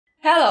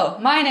Hello,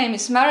 my name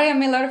is Maria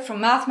Miller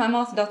from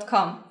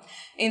mathmammoth.com.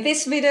 In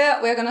this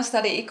video we are going to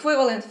study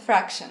equivalent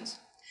fractions.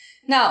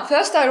 Now,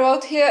 first I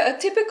wrote here a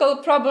typical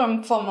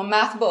problem from a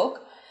math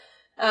book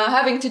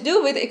having to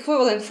do with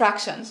equivalent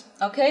fractions,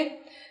 okay?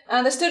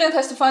 And the student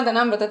has to find a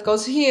number that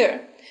goes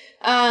here.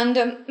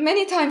 And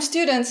many times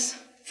students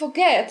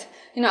forget,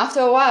 after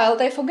a while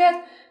they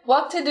forget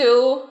what to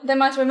do. They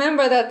might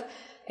remember that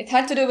it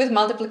had to do with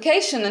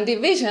multiplication and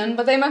division,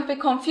 but they might be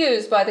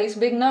confused by these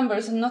big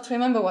numbers and not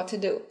remember what to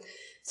do.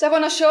 So I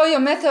want to show you a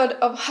method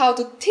of how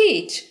to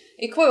teach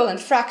equivalent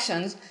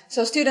fractions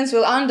so students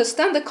will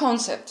understand the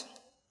concept.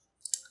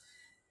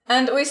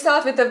 And we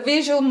start with the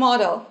visual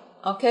model,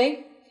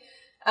 okay?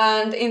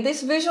 And in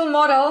this visual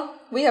model,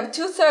 we have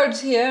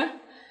 2/3 here,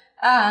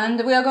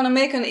 and we are going to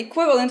make an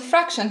equivalent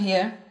fraction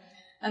here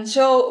and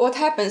show what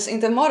happens in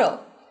the model.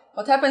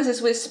 What happens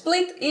is we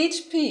split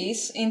each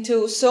piece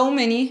into so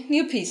many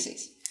new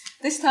pieces,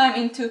 this time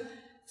into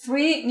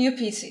 3 new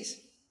pieces.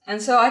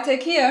 And so I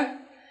take here,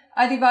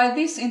 I divide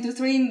this into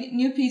 3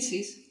 new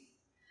pieces,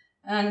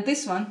 and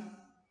this one,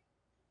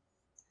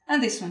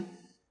 and this one.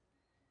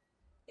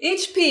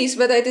 Each piece,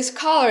 whether it is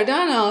colored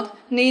or not,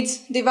 needs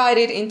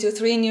divided into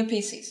 3 new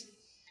pieces.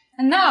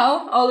 And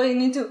now, all we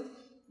need to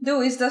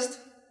do is just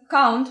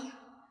count.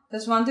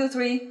 There's 1, 2,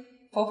 3,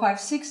 4, 5,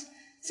 6.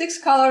 6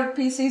 colored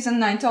pieces and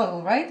 9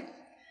 total, right?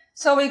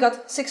 So we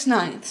got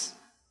 6/9.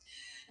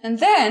 And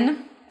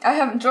then I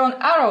have drawn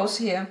arrows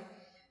here.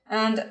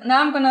 And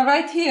now I'm going to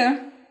write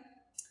here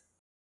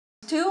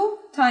 2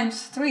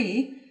 times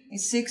 3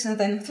 is 6, and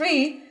then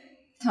 3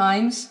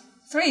 times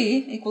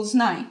 3 equals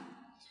 9.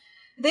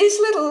 These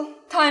little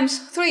times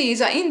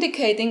 3s are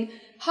indicating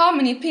how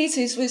many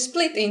pieces we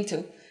split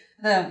into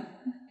the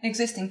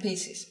existing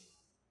pieces.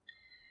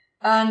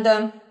 And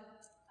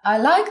I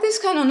like this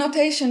kind of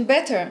notation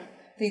better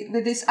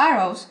with these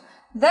arrows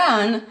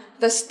than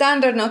the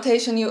standard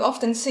notation you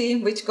often see,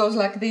 which goes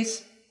like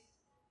this.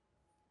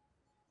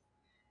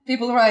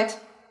 People write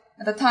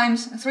the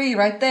times 3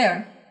 right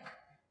there.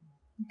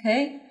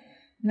 Okay?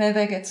 Then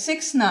they get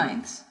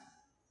 6/9.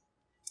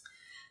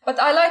 But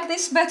I like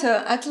this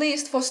better, at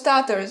least for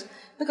starters,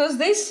 because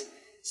this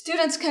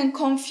students can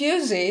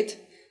confuse it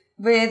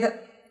with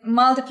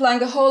multiplying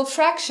the whole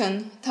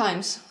fraction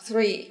times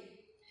 3.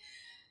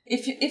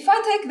 If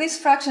I take this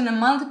fraction and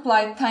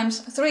multiply it times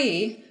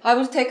 3, I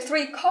will take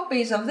 3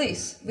 copies of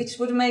this, which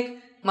would make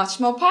much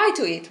more pie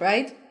to eat,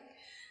 right?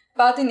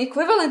 But in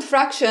equivalent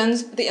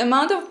fractions, the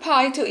amount of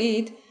pie to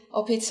eat,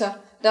 or pizza,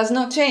 does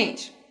not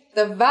change.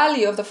 The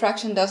value of the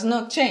fraction does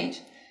not change.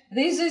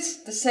 This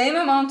is the same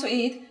amount to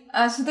eat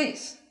as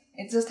this.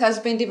 It just has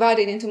been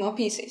divided into more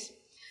pieces.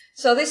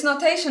 So this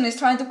notation is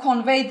trying to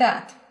convey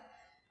that,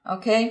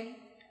 okay?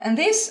 And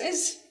this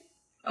is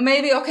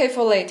maybe okay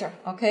for later,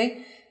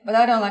 okay? But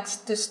I don't like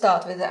to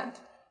start with that.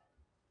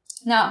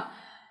 Now,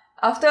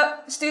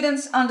 after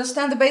students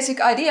understand the basic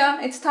idea,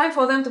 it's time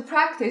for them to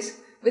practice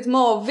with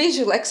more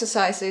visual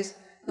exercises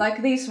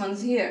like these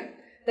ones here.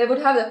 They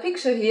would have the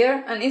picture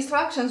here and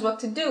instructions what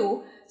to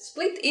do.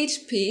 Split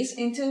each piece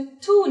into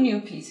 2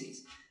 new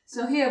pieces.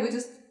 So here we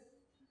just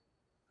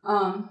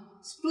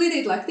split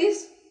it like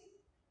this.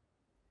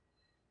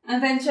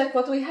 And then check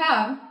what we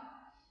have.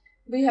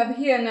 We have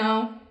here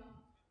now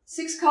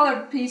 6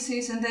 colored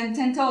pieces and then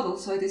 10 total,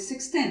 so it is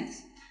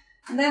 6/10.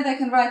 And then they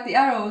can write the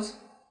arrows,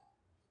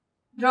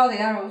 draw the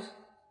arrows,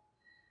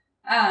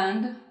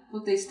 and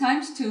put this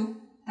times 2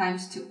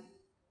 times 2.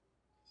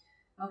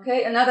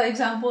 Okay, another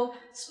example,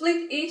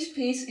 split each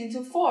piece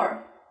into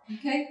 4.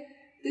 Okay,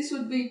 this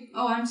would be,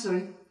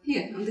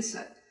 here on this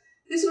side.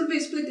 This would be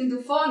split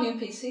into 4 new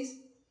pieces.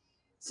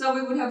 So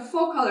we would have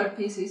 4 colored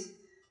pieces,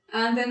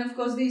 and then of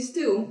course these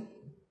 2.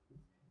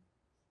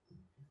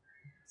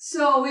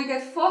 So we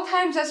get 4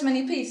 times as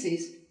many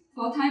pieces.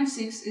 4 times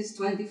 6 is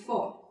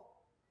 24.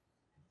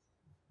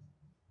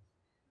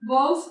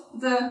 Both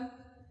the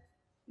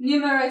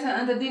numerator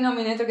and the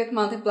denominator get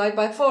multiplied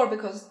by 4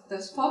 because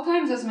there's 4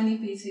 times as many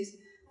pieces,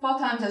 4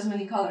 times as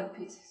many colored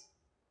pieces.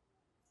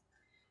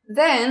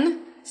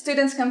 Then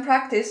students can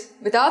practice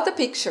without the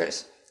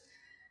pictures,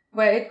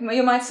 where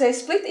you might say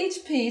split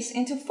each piece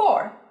into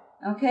 4,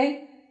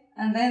 okay?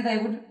 And then they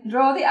would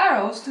draw the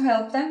arrows to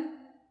help them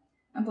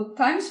and put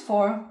times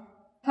 4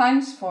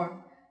 times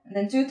 4, and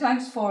then 2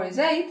 times 4 is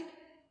 8,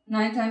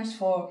 9 times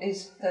 4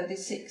 is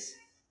 36.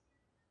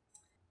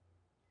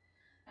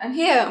 And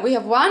here we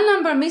have one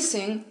number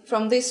missing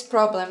from this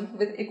problem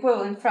with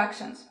equivalent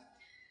fractions.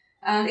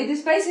 And it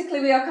is basically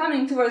we are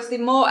coming towards the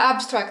more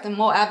abstract and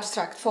more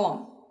abstract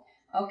form.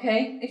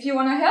 Okay, if you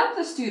want to help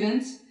the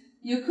students,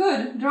 you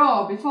could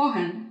draw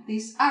beforehand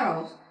these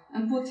arrows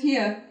and put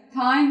here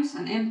times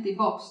an empty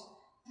box,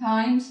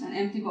 times an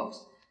empty box.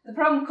 The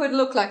problem could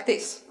look like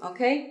this,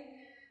 okay?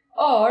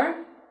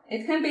 Or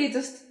it can be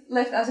just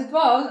left as it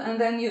was, and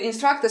then you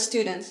instruct the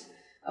students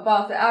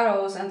about the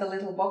arrows and the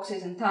little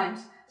boxes and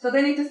times. So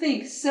they need to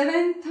think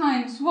 7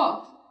 times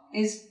what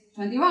is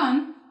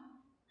 21,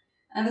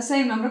 and the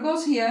same number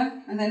goes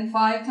here, and then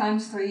 5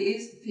 times 3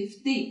 is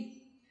 15.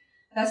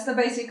 That's the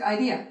basic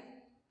idea.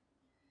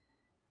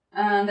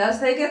 And as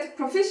they get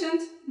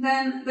proficient,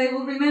 then they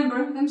will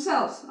remember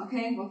themselves,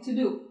 okay, what to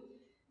do.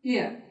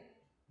 Here,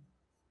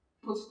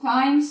 put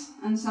times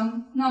and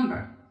some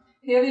number.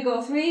 Here we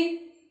go 3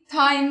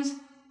 times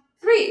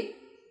 3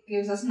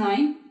 gives us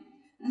 9.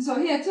 And so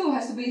here too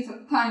has to be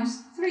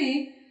times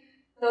 3,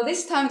 though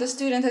this time the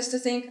student has to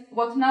think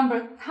what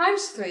number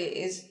times 3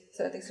 is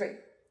 33,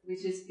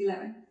 which is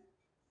 11.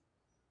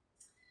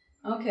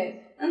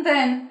 Okay, and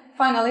then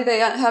finally they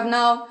have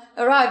now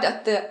arrived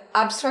at the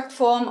abstract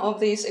form of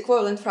these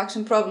equivalent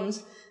fraction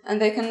problems, and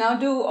they can now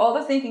do all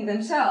the thinking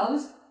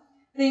themselves,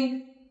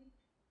 think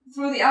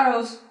through the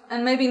arrows,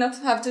 and maybe not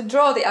have to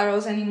draw the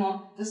arrows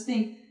anymore. Just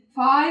think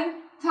 5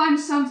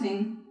 times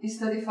something is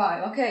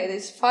 35. Okay, it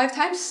is 5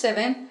 times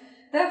 7,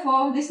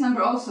 therefore this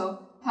number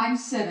also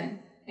times 7.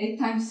 8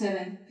 times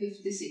 7,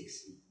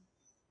 56.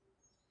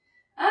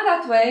 And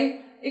that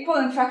way,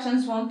 equivalent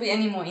fractions won't be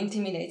any more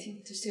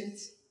intimidating to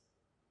students.